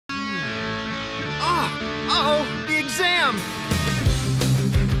Uh-oh, the exam!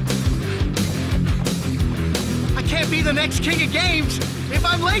 I can't be the next king of games if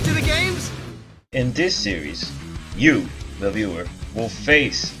I'm late to the games! In this series, you, the viewer, will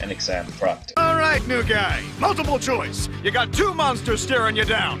face an exam proctor. Alright, new guy. Multiple choice. You got two monsters staring you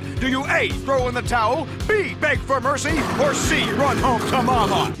down. Do you A, throw in the towel, B, beg for mercy, or C, run home to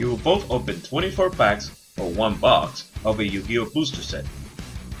mama? You will both open 24 packs or one box of a Yu-Gi-Oh booster set.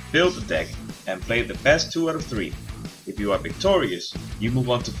 Build a deck and play the best 2 out of 3. If you are victorious, you move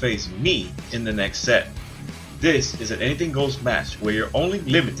on to face me in the next set. This is an anything goes match where you're only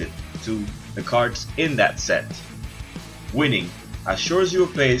limited to the cards in that set. Winning assures you a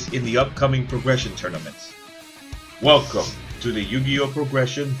place in the upcoming progression tournaments. Welcome to the Yu-Gi-Oh!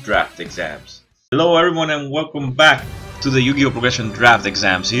 Progression Draft Exams. Hello everyone and welcome back to the Yu-Gi-Oh! Progression Draft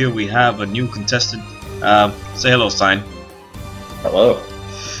Exams. Here we have a new contestant. Say hello, Sign. Hello.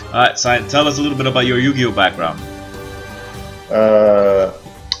 Alright, Sign, tell us a little bit about your Yu-Gi-Oh! Background.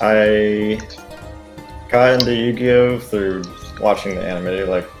 I got into Yu-Gi-Oh! Through watching the anime,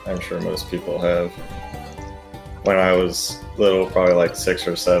 like I'm sure most people have. When I was little, probably like 6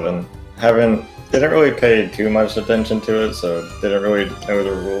 or 7. Didn't really pay too much attention to it, so didn't really know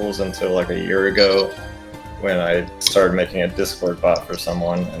the rules until like a year ago when I started making a Discord bot for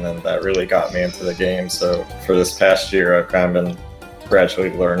someone, and then that really got me into the game. So for this past year, I've kind of been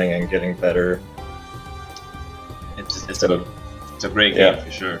gradually learning and getting better. It's a great game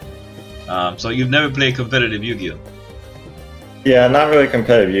for sure. So you've never played competitive Yu-Gi-Oh? Yeah, not really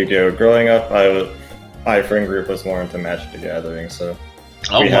competitive Yu-Gi-Oh. Growing up, my friend group was more into Magic the Gathering, so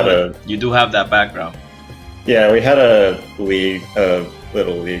you do have that background. Yeah, we had a league, a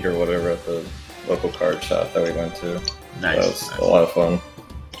little league or whatever at the local card shop that we went to. Nice. That was a lot of fun.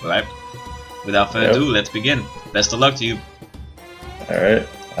 Alright. Without further ado, let's begin. Best of luck to you. Alright.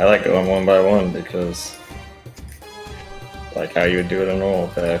 I like going one by one because like how you would do it in a normal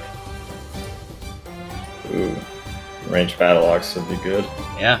pack. Ooh. Range Battle Ox would be good.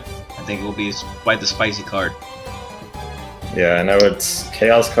 Yeah, I think it will be quite the spicy card. Yeah, I know it's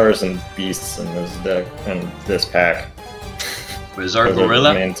Chaos cards and Beasts in this deck, and this pack. Berserk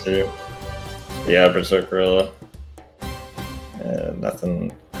Gorilla? Main two. Yeah, Berserk Gorilla. Yeah,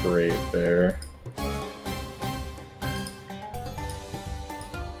 nothing great there.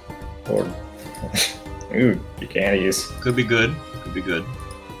 Or, ooh, Bucanies. Could be good. Could be good.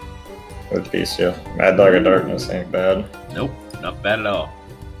 With Beast, yeah. Mad Dog of Darkness ain't bad. Nope, not bad at all.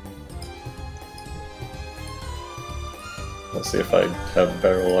 Let's see if I have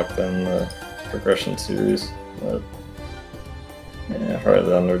better luck than the Progression series. But, yeah, probably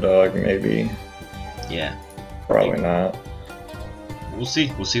the Underdog, maybe. Yeah. Probably not. We'll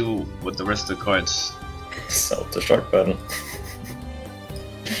see. We'll see what the rest of the cards. Self-destruct button.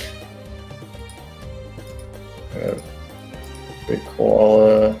 Big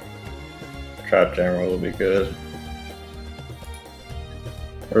Koala. Trap Jammer will be good.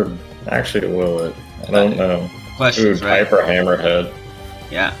 Or actually, will it? I don't know. Questions, ooh, right? Piper Hammerhead.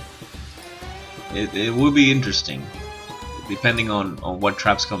 Yeah. It will be interesting, depending on what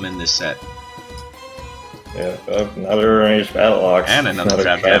traps come in this set. Yeah, another Ranged Battle Ox. And another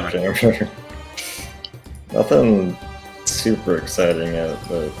Trap Jammer. Nothing super exciting yet,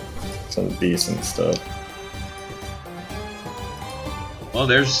 but some decent stuff. Well,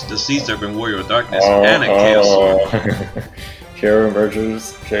 there's the Sea Serpent Warrior of Darkness and a Chaos Sword. Hero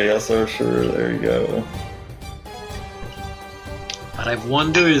Mergers, Chaos Archer, there you go. But I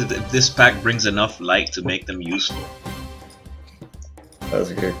wonder if this pack brings enough light to make them useful. That's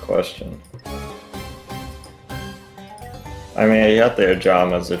a good question. I mean, you got the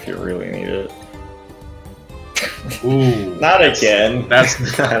Ajamas if you really need it. Ooh, not again. That's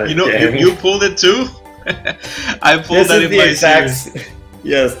not you know again. you pulled it too. I pulled that in my series.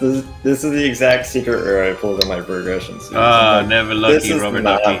 Yes, this is the exact secret rare I pulled in my progression series. Ah, never lucky, Robert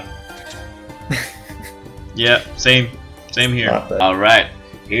Lucky. Yeah, same here. Alright,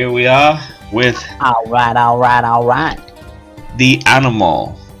 here we are with Alright. the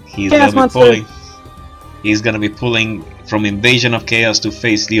animal. He's gonna be pulling from Invasion of Chaos to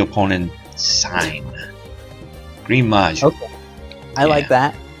face the opponent Sign. Green Mage. Okay. I like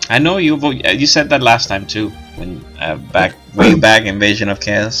that. I know you said that last time too, when way back Invasion of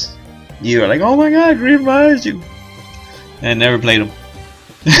Chaos. You were like, oh my god, Green Mage, you, and never played him.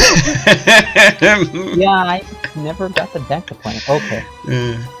 Yeah, I never got the deck to play. Okay.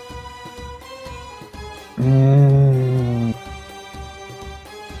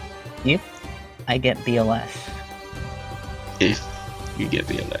 If I get BLS. If you get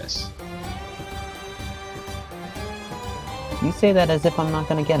BLS. You say that as if I'm not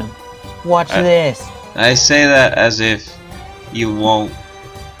gonna get him. Watch this. I say that as if you won't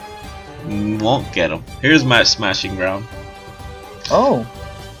get him. Here's my smashing ground. Oh,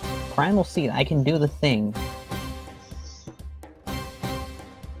 Primal Seed. I can do the thing.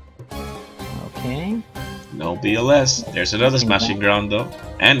 Okay. No BLS. There's another smashing ground though,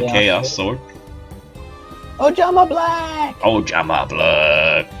 and Chaos Sword. Oh, Jama Black. Oh, Jama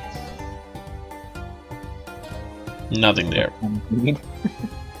Black. Nothing there.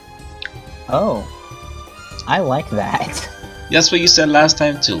 Oh, I like that. That's what you said last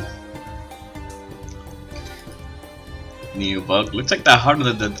time too. New bug. Looks like that heart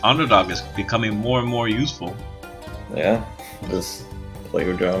of the underdog is becoming more and more useful. Yeah, just play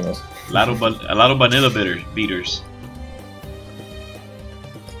with dramas. A lot of vanilla beaters.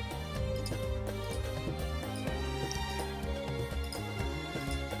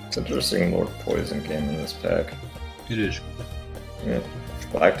 It's interesting more poison came in this pack. It is. Yeah,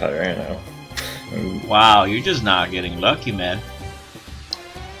 Black Tyranno. Wow, you're just not getting lucky, man.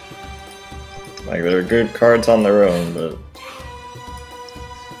 Like, they're good cards on their own, but...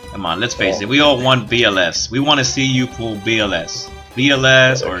 Come on, let's face it. We all want BLS. We want to see you pull BLS.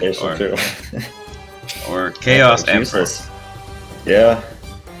 BLS or Chaos Emperor. Yeah.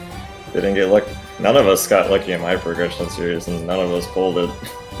 Didn't get lucky. None of us got lucky in my progression series, and none of us pulled it.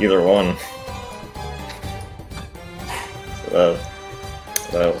 Either one. So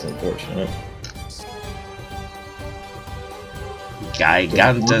that was unfortunate.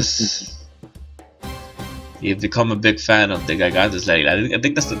 Gigantus. You've become a big fan of the Gigantus lady. I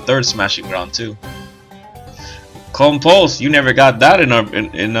think that's the third smashing ground too. Compulse, you never got that in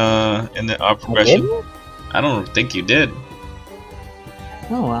our progression. I don't think you did.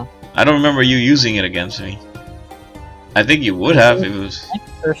 Oh well. I don't remember you using it against me. I think you would have if it was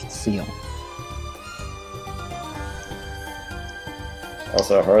First seal.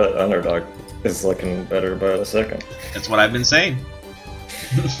 Also, Harlot Underdog is looking better by the second. That's what I've been saying.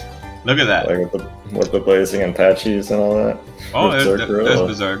 Look at that. Like with the blazing and patches and all that. Oh, that's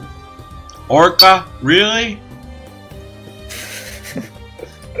bizarre. Orca? Really?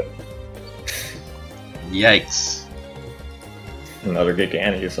 Yikes. Another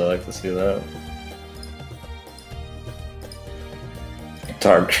Gigantes, I like to see that.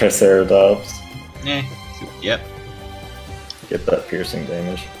 Dark Triceratops. Eh. Yep. Get that piercing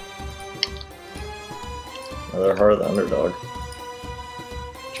damage. Another Heart of the Underdog.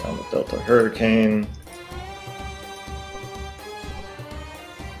 Jama Delta Hurricane.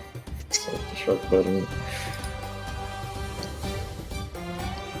 Self-destruct button.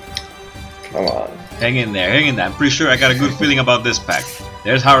 Come on. Hang in there, hang in there. I'm pretty sure I got a good feeling about this pack.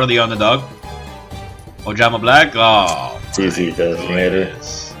 There's Heart of the Underdog. Ojama Black. Oh, TC Designator.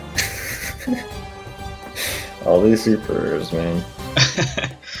 All these supers, man.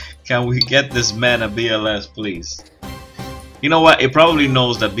 Can we get this man a BLS, please? You know what? It probably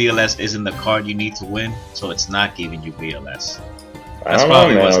knows that BLS isn't the card you need to win, so it's not giving you BLS. That's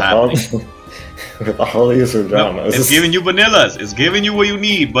probably what's happening. With all these Ojamas. No, it's giving you vanillas. It's giving you what you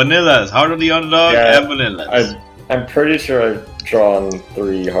need. Vanillas. Heart of the Underdog and vanillas. I'm pretty sure I've drawn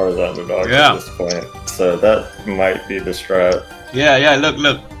 3 Heart of the Underdogs at this point, so that might be the strat. Yeah,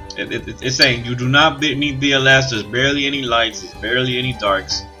 look. It's saying you do not need BLS. There's barely any lights. There's barely any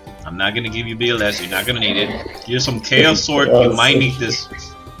darks. I'm not gonna give you BLS. You're not gonna need it. Here's some Chaos Sword. You might need this.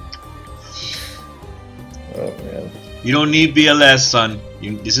 Oh man. You don't need BLS, son.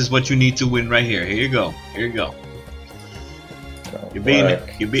 This is what you need to win right here. Here you go. Here you go. You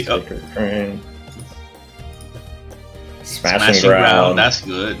beat up. Smashing ground. That's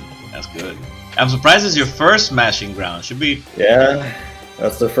good. That's good. I'm surprised it's your first smashing ground. Should be. Yeah,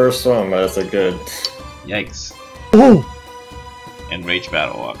 that's the first one, but it's a good. Yikes. Ooh. And Rage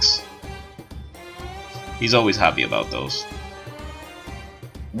Battle Walks. He's always happy about those.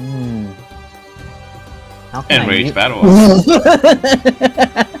 And Rage Battle Walks.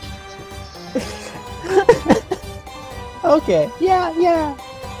 Okay, yeah.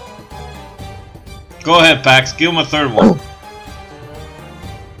 Go ahead, Pax. Give him a third one.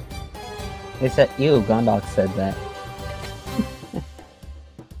 They said, ew, Gondok said that.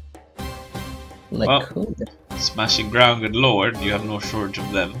 Well, smashing ground, good lord. You have no shortage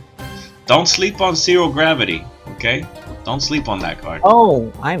of them. Don't sleep on Zero Gravity, okay? Don't sleep on that card.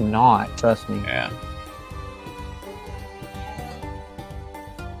 Oh, I'm not. Trust me. Yeah.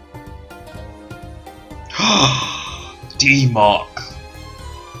 D-Mock.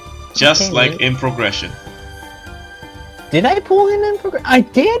 Just like in progression. Did I pull him in progression? I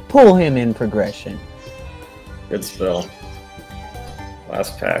did pull him in progression. Good spell.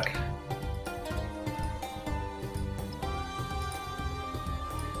 Last pack.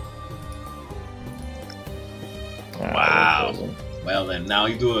 Wow. Well then, now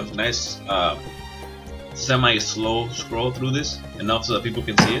you do a nice semi-slow scroll through this, enough so that people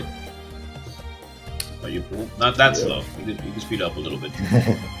can see it. Are you cool? Not that slow. You can speed up a little bit.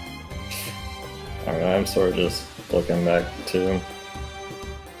 Alright, I'm sort of just looking back too.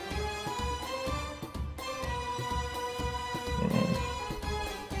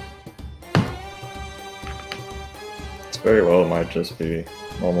 It's very well might just be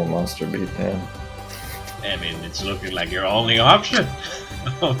normal monster beatdown. I mean, it's looking like your only option,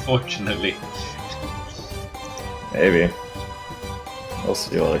 unfortunately. Maybe. We'll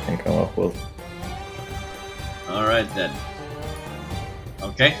see what I can come up with. Alright then.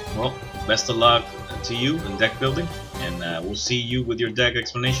 Okay, well, best of luck to you in deck building, and we'll see you with your deck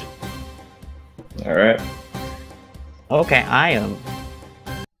explanation. Alright. Okay, I am.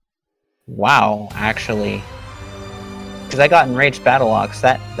 Wow, actually. Because I got Enraged Battle Ox,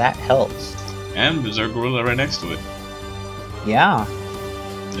 that helps. And Berserk Gorilla right next to it. Yeah.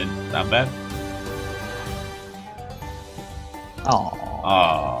 Not bad. Oh.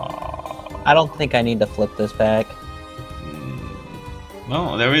 Aww. I don't think I need to flip this back.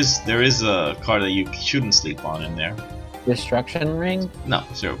 Well, there is a card that you shouldn't sleep on in there. Destruction Ring? No,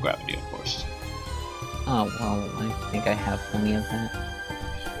 Zero Gravity, of course. Oh, well, I think I have plenty of that.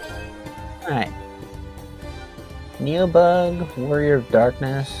 Alright. Neobug, Warrior of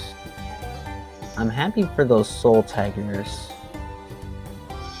Darkness. I'm happy for those Soul Tigers.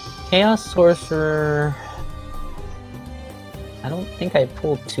 Chaos Sorcerer. I don't think I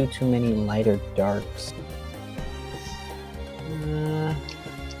pulled too many lighter darks.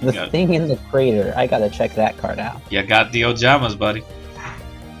 The thing in the crater. I gotta check that card out. You got the Ojamas, buddy.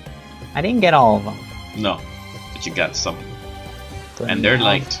 I didn't get all of them. No, but you got some. And they're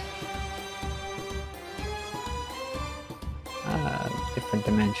light. Different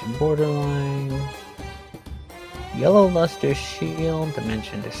dimension borderline. Yellow Luster Shield,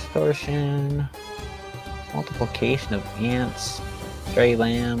 Dimension Distortion. Multiplication of Ants. Stray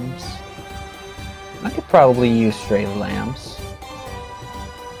Lambs. I could probably use Stray Lambs.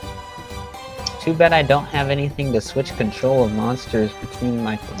 Too bad I don't have anything to switch control of monsters between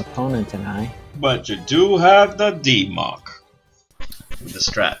my opponent and I. But you do have the D-Mock. The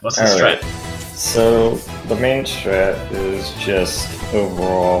strat. What's the strat? So, the main strat is just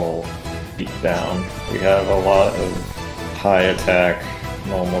overall beatdown. We have a lot of high attack,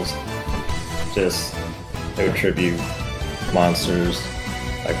 and almost just no tribute monsters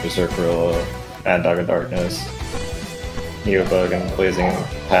like Berserk Gorilla, Mad Dog of Darkness, Neobug, and Blazing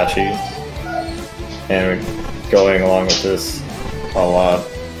Apache. And going along with this, a lot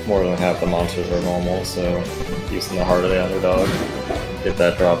more than half the monsters are normal, so using the Heart of the Underdog, get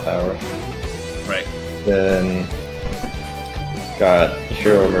that draw power. Right. Then got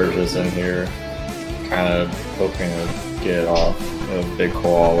Hero Emerges in here, kind of hoping to get off a Big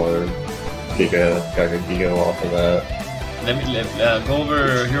Koala or Giga off of that. Let me go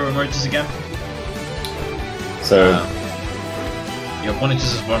over Hero Emerges again. So your opponent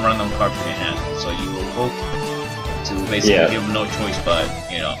just has one random card from your hand, so you will hope to basically give them no choice but,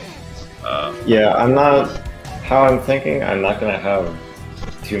 you know. Yeah, I'm not. How I'm thinking, I'm not gonna have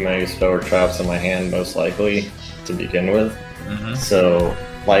too many spell traps in my hand, most likely to begin with. So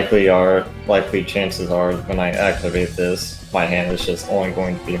likely chances are when I activate this, my hand is just only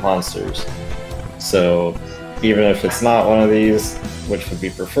going to be monsters. So even if it's not one of these, which would be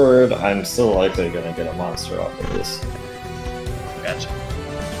preferred, I'm still likely going to get a monster off of this. Gotcha.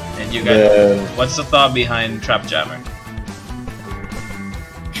 And you got what's the thought behind Trap Jammer?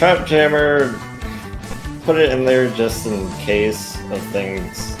 Trap Jammer, put it in there just in case of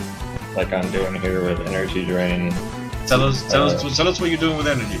things like I'm doing here with Energy Drain. Tell us what you're doing with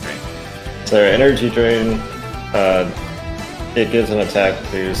Energy Drain. So Energy Drain, it gives an attack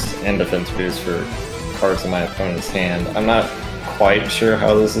boost and defense boost for cards in my opponent's hand. I'm not quite sure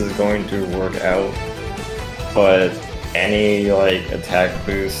how this is going to work out, but any like attack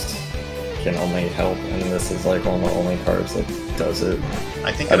boost can only help, and this is like one of the only cards that does it.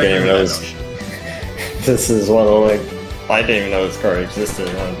 I think I didn't even know this is one of I didn't even know this card existed.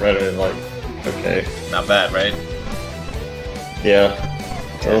 And I read it like, okay, not bad, right? Yeah.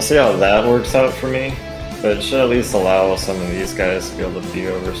 So we'll see how that works out for me, but it should at least allow some of these guys to be able to beat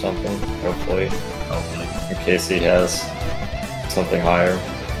over something, hopefully. In case he has something higher.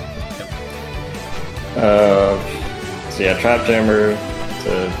 So yeah, Trap Jammer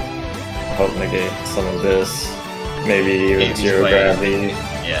to help negate some of this. Maybe even Zero Gravity.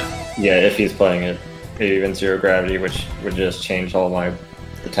 Yeah, if he's playing it. Maybe even Zero Gravity, which would just change all my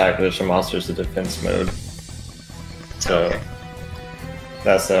attack position monsters to defense mode. So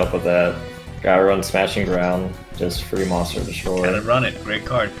that's the help with that. Gotta run Smashing Ground, just free monster destroy. Gotta run it. Great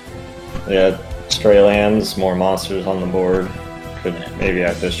card. Yeah, stray lands, more monsters on the board. Could maybe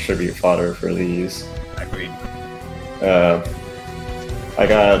have distribute fodder for these. Agreed. I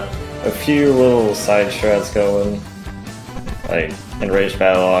got a few little side strats going. Like Enraged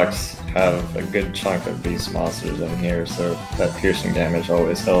Battle-Ox have a good chunk of beast monsters in here, so that piercing damage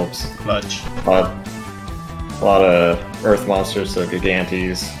always helps. Clutch. A lot of earth monsters, so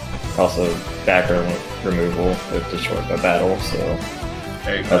Gigantes. Also background removal with Destroyed by Battle, so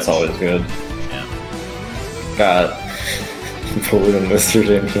Very that's clutch. always good. Yeah. Got Balloon Lizard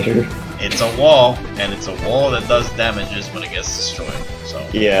in here. It's a wall, and it's a wall that does damages when it gets destroyed. So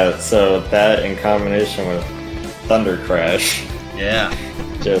Yeah, so that in combination with Thunder Crash, yeah,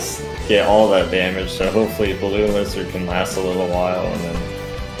 just get all that damage. So hopefully Balloon Lizard can last a little while, and then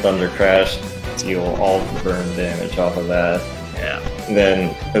Thunder Crash deal all the burn damage off of that. yeah. And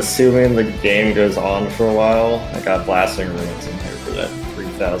then, assuming the game goes on for a while, I got Blasting Ruins in here for that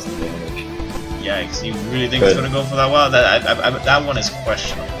 3,000 damage. Yikes! You really think it's gonna go for that while? That one is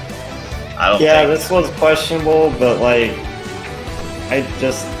questionable. I don't. Yeah, think. this was questionable, but like, I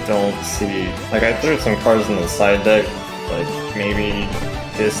just don't see. Like, I threw some cards in the side deck. Like, maybe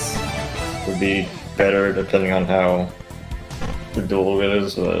this would be better depending on how the duel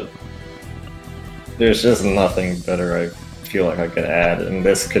is, but there's just nothing better I feel like I could add, and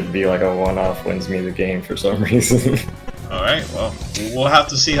this could be like a one-off wins me the game for some reason. All right. Well, we'll have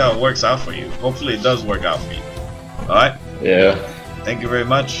to see how it works out for you. Hopefully, it does work out for you. All right. Yeah. Thank you very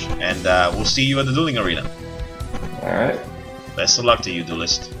much, and we'll see you at the dueling arena. Alright. Best of luck to you,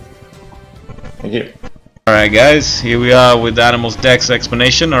 duelist. Thank you. Alright guys, here we are with Animal's Dex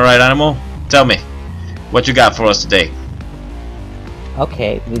explanation. Alright Animal, tell me, what you got for us today?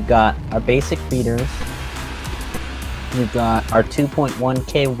 Okay, we've got our basic beaters. We've got our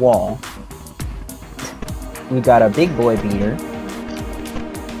 2.1k wall. We've got our big boy beater.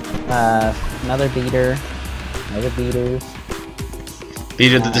 Another beater. Other beaters.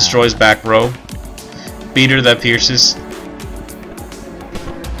 Beater that destroys back row. Beater that pierces.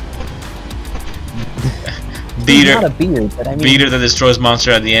 Beater, Not a beater, but I mean... beater that destroys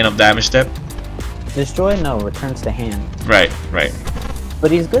monster at the end of damage step. Destroy? No, returns to hand. Right, right.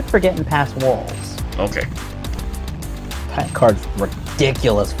 But he's good for getting past walls. Okay. That card's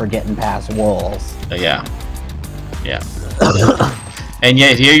ridiculous for getting past walls. Yeah. Yeah. And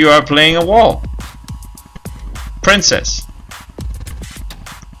yet here you are playing a wall. Princess.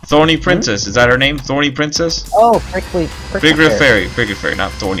 Thorny Princess, is that her name? Thorny Princess? Oh, Prickly Fairy,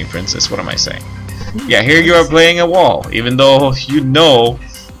 not Thorny Princess, what am I saying? Yeah, here you are playing a wall, even though you know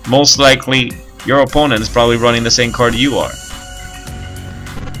most likely your opponent is probably running the same card you are.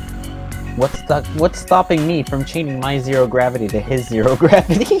 What's stopping me from changing my zero gravity to his zero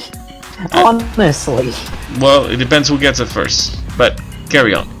gravity? Honestly. Well, it depends who gets it first, but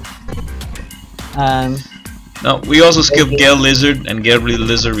carry on. No, we also skip Gale Lizard, and Gale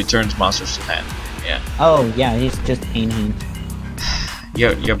Lizard returns monsters to hand. Yeah. Oh, yeah, he's just hand.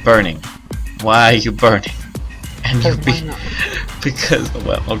 You're burning. Why are you burning? And you Why not? because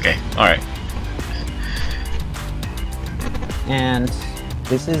well, okay, all right. And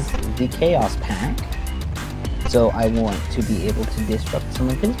this is the Chaos Pack, so I want to be able to disrupt some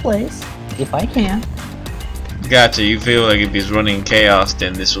of his plays if I can. Gotcha. You feel like if he's running Chaos,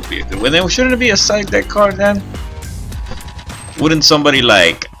 then this would be a good. Well, then shouldn't it be a side deck card then? Wouldn't somebody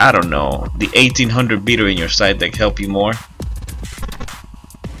like, I don't know, the 1800 beater in your side deck help you more?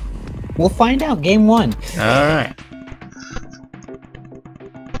 We'll find out. Game 1. Alright.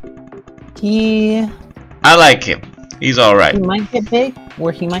 I like him. He's alright. He might get big,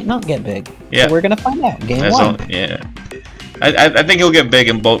 or he might not get big. Yeah. So we're gonna find out. Game 1. All, yeah. I think he'll get big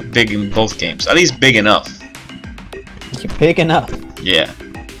in both games. At least big enough. You're big enough. Yeah.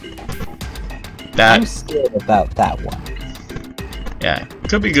 I'm scared about that one. Yeah.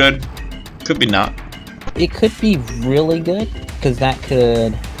 Could be good. Could be not. It could be really good, because that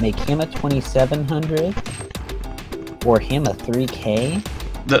could make him a 2700 or him a 3k.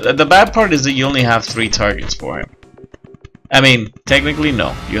 The bad part is that you only have 3 targets for him. I mean, technically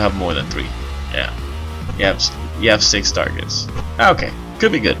no, you have more than 3. Yeah. You have 6 targets. Okay,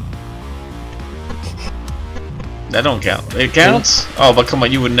 could be good. That don't count. It counts? Oh, but come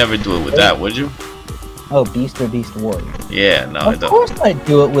on, you would never do it with that, would you? Oh, Beast or Beast Warrior. Yeah, no, Of course I'd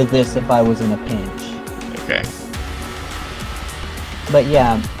do it with this if I was in a pinch. Okay. But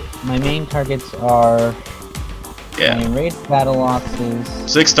yeah, my main targets are Yeah. my Enraged Battle-Oxes.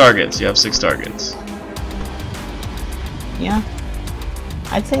 6 targets. You have 6 targets. Yeah.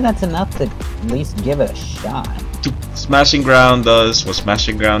 I'd say that's enough to at least give it a shot. Smashing Ground does what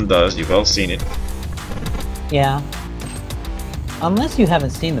Smashing Ground does. You've all seen it. Yeah. Unless you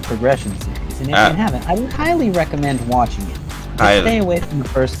haven't seen the progression series, and if you haven't, I would highly recommend watching it. Just stay away from the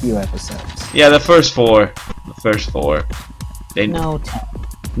first few episodes. Yeah, the first 4. The first 4. No, 10.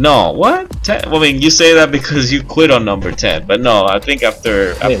 No, what? 10? Well, I mean, you say that because you quit on number 10, but no, I think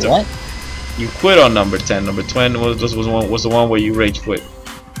after Wait, what? You quit on number 10. Number 20 was the one where you rage quit.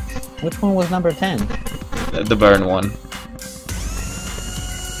 Which one was number 10? The burn one.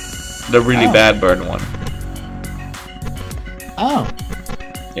 The really bad burn one. Oh.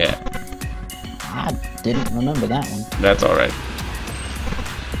 Yeah. I didn't remember that one. That's all right.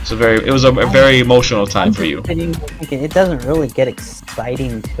 It was a very emotional time for you. It doesn't really get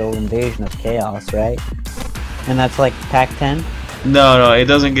exciting till Invasion of Chaos, right? And that's like Pack 10? No, it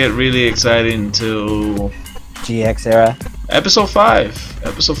doesn't get really exciting until GX era. Episode 5.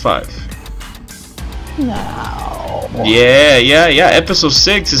 Episode 5. No. Yeah. Episode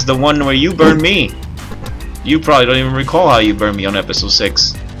 6 is the one where you burn me. You probably don't even recall how you burned me on episode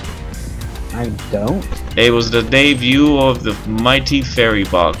 6. I don't. It was the debut of the mighty fairy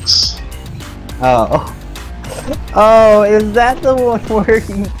box. Oh. Oh, is that the one where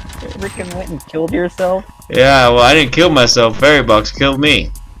you freaking went and killed yourself? Yeah, well, I didn't kill myself. Fairy box killed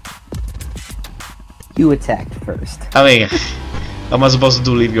me. You attacked first. I mean, am I supposed to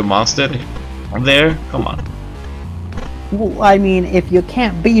do leave your monster there? Come on. Well, I mean, if you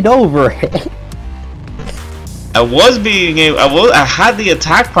can't beat over it. I had the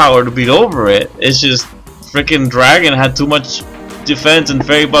attack power to beat over it. It's just freaking dragon had too much defense and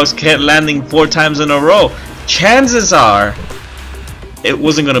fairy box kept landing 4 times in a row. Chances are it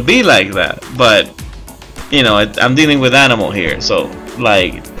wasn't gonna be like that, but you know, I'm dealing with animal here, so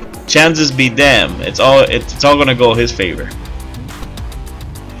like chances be damned. It's all gonna go his favor.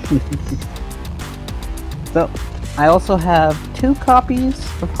 So I also have 2 copies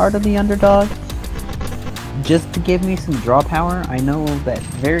of Heart of the Underdog. Just to give me some draw power. I know that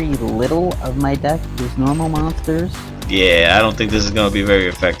very little of my deck is normal monsters. Yeah, I don't think this is gonna be very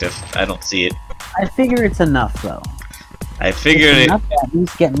effective. I don't see it. I figure it's enough though. I figured it's enough to at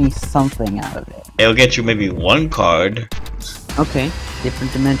least get me something out of it. It'll get you maybe 1 card. Okay,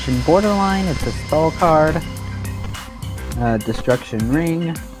 different dimension borderline. It's a stall card. Destruction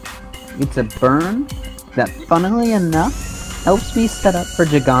ring. It's a burn that, funnily enough, helps me set up for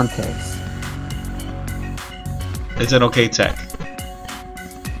Gigantes. It's an okay tech.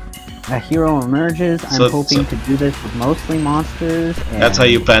 A hero emerges. I'm hoping to do this with mostly monsters. And that's how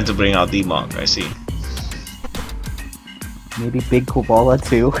you plan to bring out D-Monk, I see. Maybe Big Kobola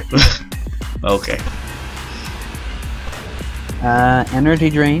too. Okay. Energy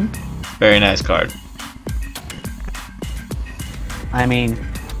Drain. Very nice card. I mean,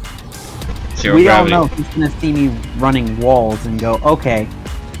 Zero we gravity. all know he's gonna see me running walls and go, okay,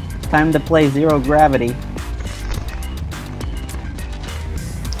 time to play Zero Gravity.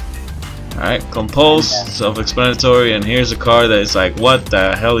 Alright, compose, self-explanatory, and here's a card that is like, what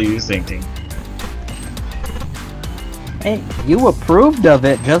the hell are you thinking? Hey, you approved of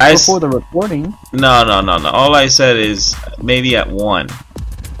it just before the recording. No. All I said is maybe at 1.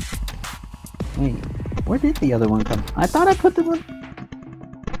 Wait, where did the other one come? I thought I put the one.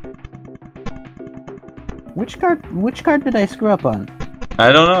 Which card did I screw up on?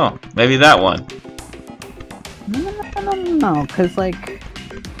 I don't know. Maybe that one. No, cause like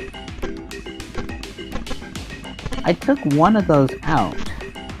I took one of those out.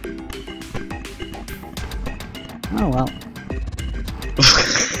 Oh well.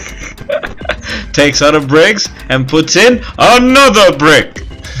 Takes out a bricks and puts in another brick.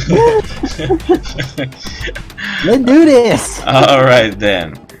 Let's do this. Alright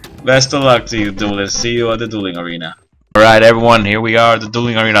then. Best of luck to you, duelists. See you at the dueling arena. Alright everyone, here we are at the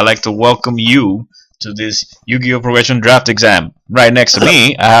dueling arena. I'd like to welcome you to this Yu-Gi-Oh! Progression Draft Exam. Right next to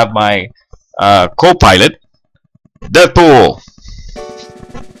me, I have my co-pilot, Deadpool.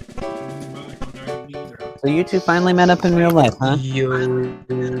 So you two finally met up in real life, huh?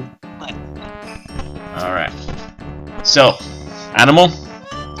 Alright. So, Animal,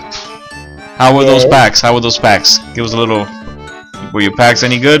 how were those packs? How were those packs? Give us a little... Were your packs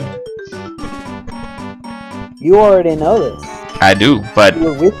any good? You already know this. I do, but... You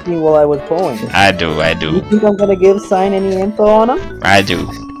were with me while I was pulling. I do. You think I'm gonna give Sign any info on him? I do.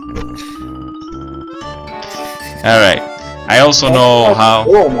 Alright. I also know how...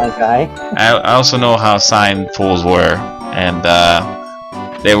 Cool, my guy. I also know how Sign pulls were, and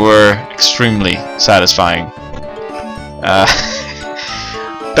they were extremely satisfying.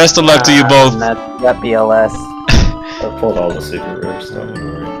 Best of luck to you both. That BLS. I pulled all the secret rares, don't you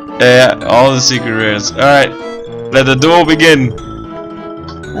worry. Yeah, all the secret rares. Alright. Let the duel begin.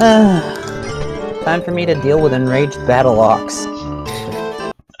 Time for me to deal with enraged battle ox.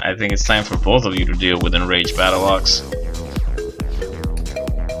 I think it's time for both of you to deal with enraged battle ox.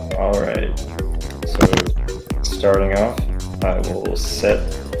 Alright. So, starting off, I will set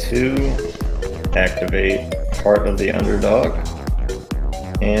 2, activate Heart of the Underdog,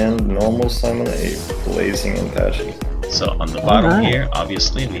 and normal summon a Blazing Apache. So on the bottom here,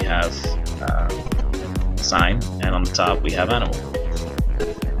 obviously, we have Sign, and on the top we have Animal.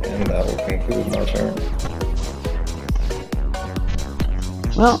 And that will conclude my turn.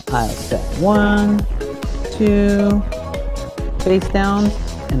 Well, I'll set 1, 2 face downs,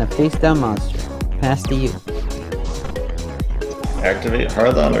 and a face down monster. Pass to you. Activate Heart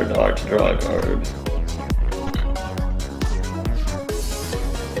of the Underdog to draw a card.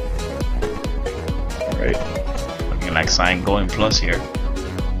 Alright. Looking like Sign going plus here.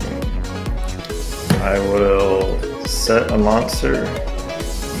 I will set a monster,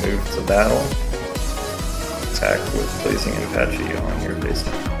 move to battle, attack with Blazing Apache on your face.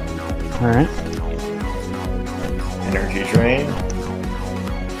 Alright. Energy Drain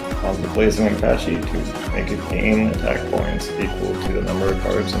on the Blazing Apache to make it gain attack points equal to the number of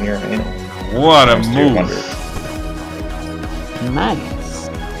cards in your hand. What a move! 200. Nice.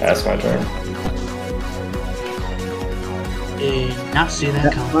 That's my turn. Did not see that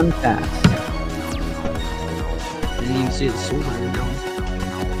That coming. one pass. Didn't even see the soul line going.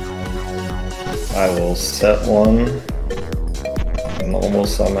 I will set 1, normal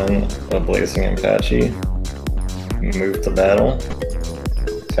summon a Blazing Apache, move to battle,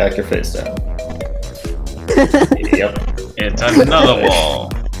 attack your face down. Yep. It's another wall.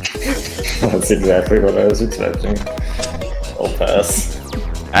 That's exactly what I was expecting. I'll pass.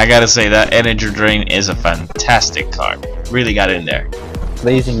 I gotta say that Energy Drain is a fantastic card. Really got in there.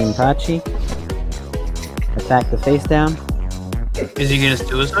 Blazing Apache. Attack the face down. Is he gonna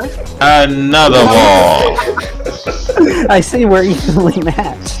suicide? Another wall. I see we're evenly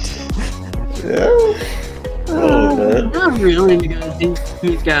matched. Yeah. A little bit. Not really, because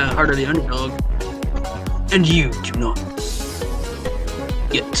he's got Heart of the Underdog. And you do not.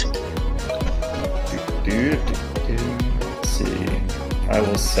 Yet. Let's see. I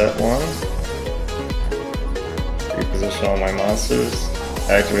will set 1. Reposition all my monsters.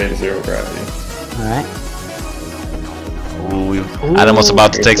 Activate 0 gravity. Alright. Ooh, Animal's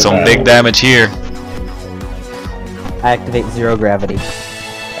about to take some big damage here. I activate 0 gravity.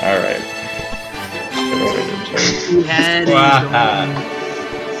 Alright. He had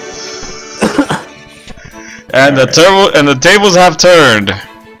And the tables have turned.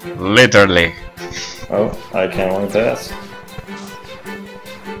 Literally. Oh, I can only pass.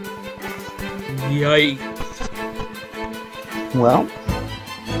 Yikes. Well,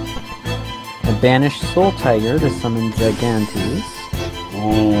 I banish Soul Tiger to summon Gigantes.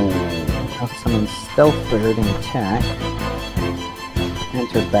 Ooh. I'll summon Stealth Bird and attack.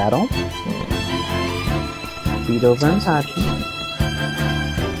 Enter battle. Beat over Apache.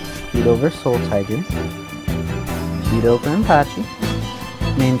 Beat over Soul Tiger. Beat over Apache.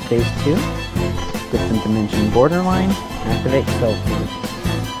 Main phase 2. Different dimension borderline. Activate Stealth Bird.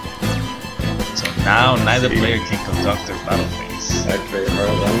 So now neither player can conduct their battle phase. Activate Heart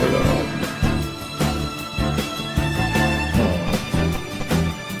of the Underdog.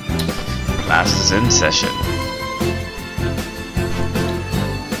 Class is in session.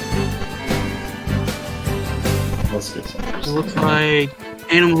 Let's get some. It looks like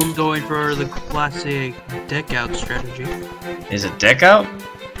Animal's going for the classic deck out strategy. Is it deck out?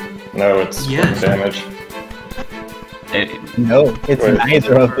 No, it's Yes. damage. No, it's Wait.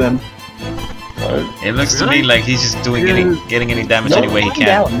 neither of them. What? It looks to Really? me like he's just doing getting any damage No, any way he find can.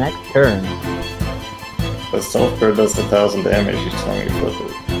 out next turn. The Stealth Bird does 1,000 damage each time you flip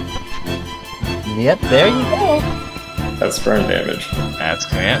it. Yep, there you go. That's burn damage. That's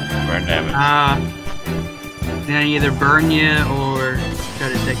correct. Burn damage. Then either burn you or try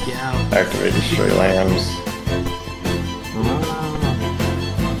to deck you out. Activate Destroy Lambs.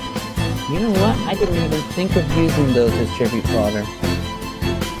 You know what? I didn't even think of using those as tribute fodder.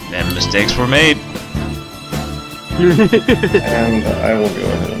 Then mistakes were made. And I will go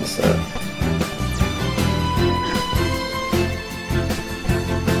ahead and set.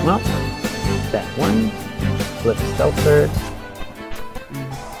 Well, that one. Flip Stealth Bird.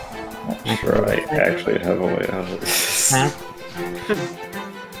 Not sure I actually have a way out of this. Pass.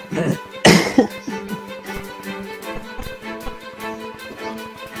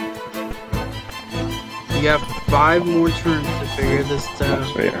 You got 5 more turns to figure this out.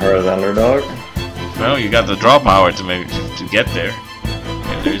 Activate Heart of the Underdog. Well, you got the draw power to maybe to get there.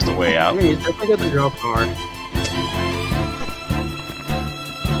 And there's the way out. Yeah, you definitely got the draw power.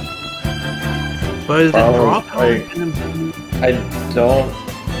 But is the draw power like,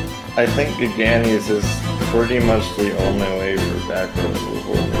 I think Gigantes is pretty much the only way for back row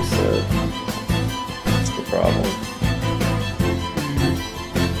removal in this set. That's the problem.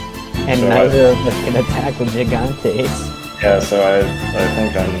 And So neither of us can attack with Gigantes. Yeah, so I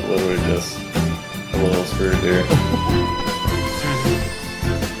think I'm literally just a little screwed here.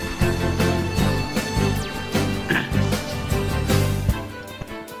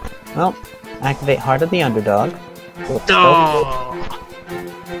 Well, activate Heart of the Underdog. Oh.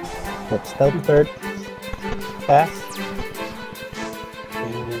 Flip Stealth Bird. Pass.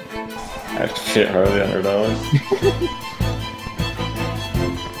 Activate Heart of the Underdog.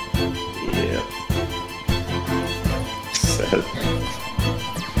 Yeah. Set.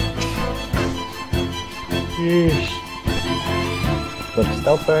 Flip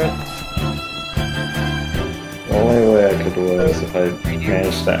Stealth Bird. The only way I could was if I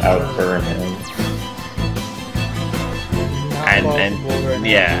managed to outburn him. And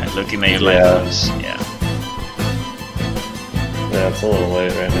yeah, looking at your life Yeah. points, yeah. Yeah, it's a little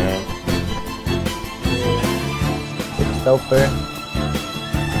late right now. Flip Stealth Bird.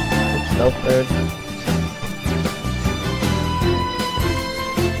 Flip Stealth Bird.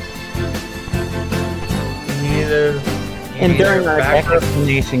 And during our deck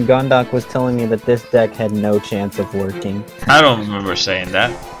explanation, Gondok was telling me that this deck had no chance of working. I don't remember saying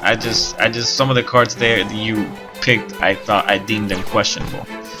that. I just some of the cards there that you picked, I deemed them questionable.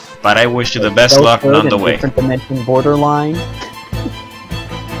 But I wish you the best luck Stealth Bird none the and way. Different Dimension Borderline.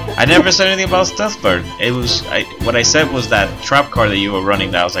 I never said anything about Stealthbird. It was what I said was that trap card that you were running.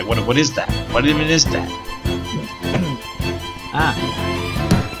 That I was like, what is that? What even is that? Ah.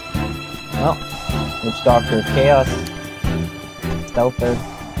 Well, Witch Doctor of Chaos. Stealth Bird.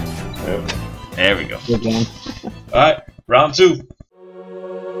 Yep. There we go. Good game. Alright, round 2.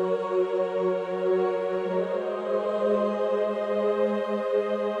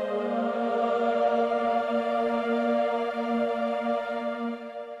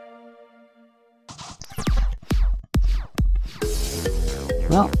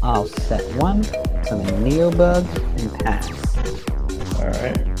 Well, I'll set one, summon Neobug, and pass.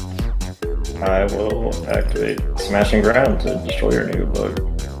 Alright. I will activate Smashing Ground to destroy your new bug.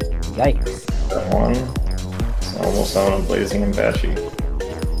 Yikes. That one. It's almost on Blazing and Bashy.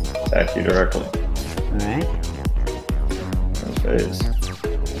 Attack you directly. Alright. In phase.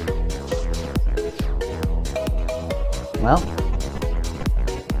 Well,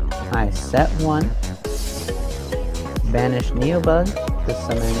 I set one, banish Neobug to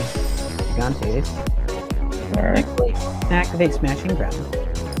summon Gigantes. Alright. Activate Smashing Ground.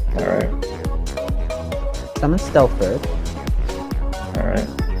 Alright. Summon Stealth Bird. Alright.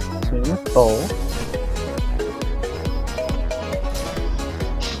 Swing with Bowl.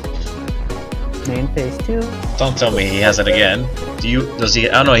 Main phase 2. Don't tell me he has it again. Does he?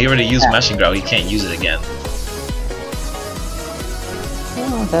 Oh no, he already used Smashing Ground. He can't use it again.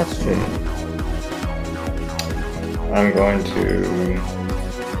 Oh, that's true. I'm going to...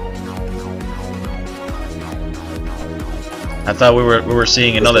 I thought we were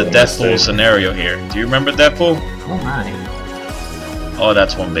seeing another Deathpool scenario here. Do you remember Deathpool? Oh my. Oh,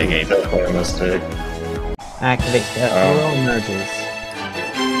 that's one big ape. Definitely a mistake. Activate Death Roll Merges.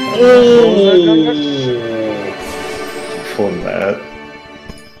 Full that.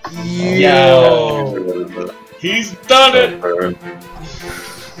 Yo! He's done it!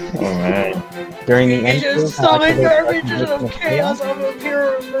 Oh man. During the end just phase, I'll summon activate garbage Recognition of chaos of a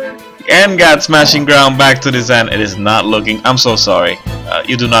pure And got Smashing Ground back to this end. It is not looking. I'm so sorry.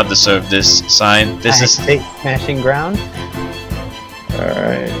 You do not deserve this sign. This is. Activate Smashing Ground.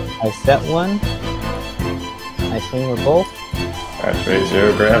 Alright. I set one. I swing with both. Activate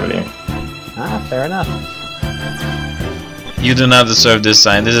Zero Gravity. Ah, fair enough. You do not deserve this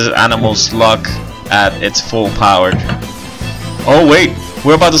sign. This is Animal's luck at its full power. Oh wait,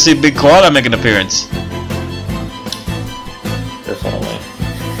 we're about to see Big Koala make an appearance. If only.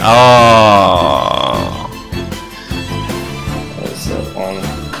 Oh. That was that one.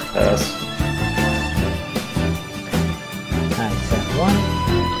 Pass. I set one.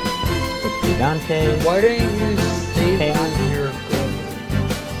 With Gigante. Why didn't you save Chaos. your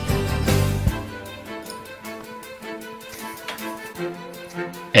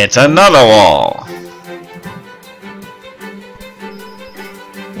It's another wall.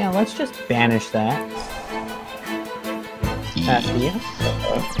 Yeah, let's just banish that. Pass to you.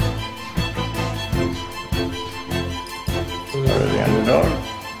 Or the Underdog.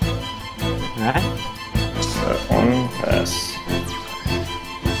 Alright. That one. Pass.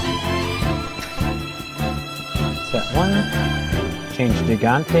 Set one. Change to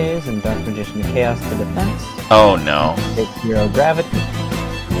Gigantes and Dark Magician of Chaos to defense. Oh no. Take 0 gravity.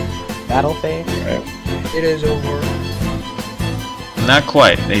 Battle phase. It is over. Not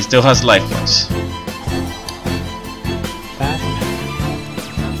quite. He still has life points. Fast.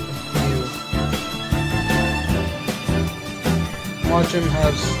 Watch him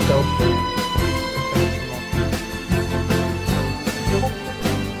have stealth.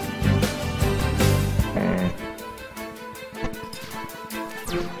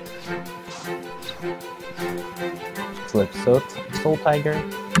 Flip Soul Tiger.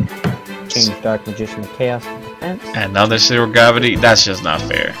 Change Dark Magician of Chaos to defense. Another 0 gravity? That's just not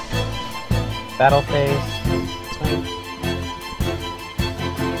fair. Battle phase. Swing.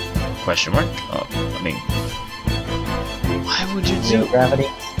 Question mark? Oh, I mean... Why would you 0 do... gravity.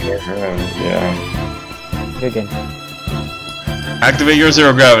 Yeah. Good game. Activate your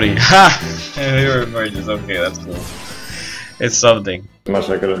 0 gravity. Ha! Your emerges. Okay, that's cool. It's something. Not much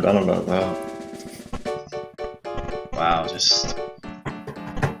I could have done about that. Wow, just...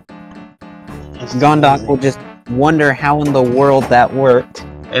 Gondok will just wonder how in the world that worked.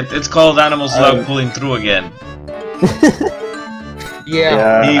 It's called Animal Slug pulling through again.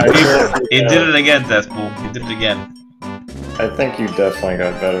 Yeah. He did it again, Deathpool. He did it again. I think you definitely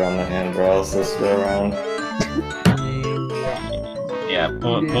got better on the hand draws this go around. Yeah,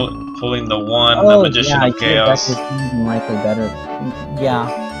 pulling the one, the Magician of Chaos. That is likely better. Yeah.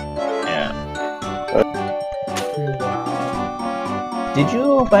 Yeah. Did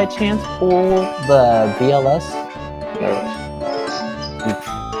you by chance pull the VLS? No.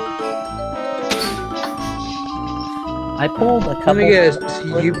 I pulled a couple. Let me guess,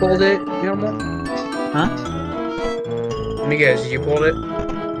 you pulled it, Yelmo? Huh? Let me guess, you pulled it?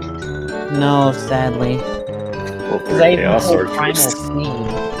 No, sadly. Because I even pulled Primal Sneed.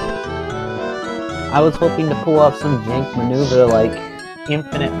 I was hoping to pull off some jank maneuver like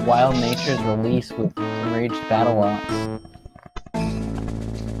Infinite Wild Nature's release with Enraged Battle Ops.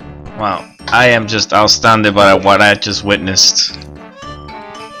 Wow. I am just astounded by what I just witnessed.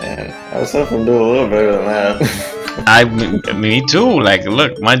 Man, I was hoping to do a little better than that. Me too. Like,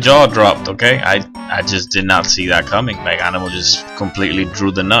 look, my jaw dropped. Okay, I just did not see that coming. Like, Animal just completely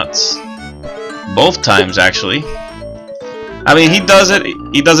drew the nuts. Both times, actually. I mean, he does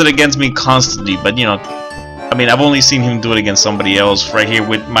it against me constantly. But you know, I mean, I've only seen him do it against somebody else. Right here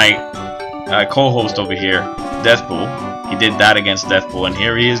with my co-host over here, Deathpool. He did that against Deathpool, and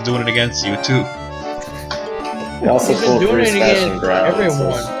here he is doing it against you too. He also He's been pulled doing 3 it smashing against grounds, so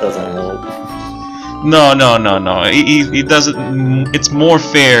everyone. it doesn't help. No. He doesn't. It's more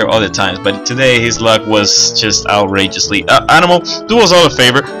fair other times, but today his luck was just outrageously. Animal, do us all a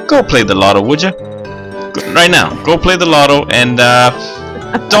favor. Go play the lotto, would you? Right now, go play the lotto and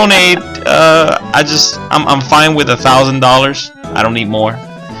donate. I'm fine with $1,000. I don't need more.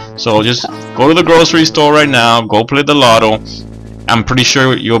 So just go to the grocery store right now. Go play the lotto. I'm pretty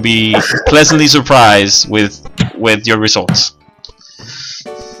sure you'll be pleasantly surprised with your results.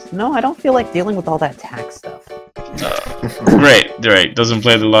 No, I don't feel like dealing with all that tax stuff. Great. Doesn't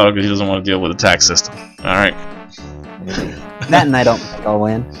play the lotto because he doesn't want to deal with the tax system. All right. That and I don't think I'll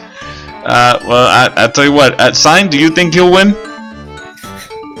win. Well, I tell you what. Sign, do you think he'll win?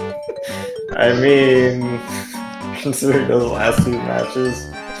 I mean, considering those last 2 matches,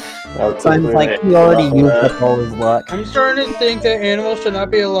 Sounds like he already used up all his luck. I'm starting to think that animals should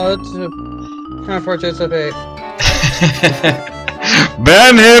not be allowed to participate.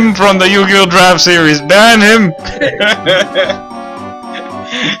 Ban him from the Yu-Gi-Oh! Draft series. Ban him.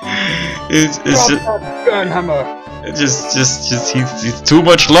 it's just he's too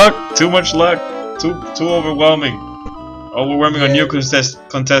much luck. Too overwhelming. Overwhelming on new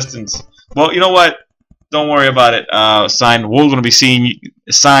contestants. Well, you know what? Don't worry about it. Sign. We're gonna be seeing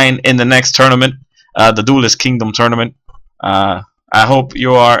Sign in the next tournament, the Duelist Kingdom tournament. I hope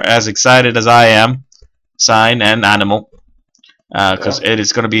you are as excited as I am, Sign and Animal, because it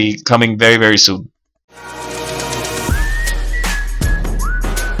is gonna be coming very, very soon.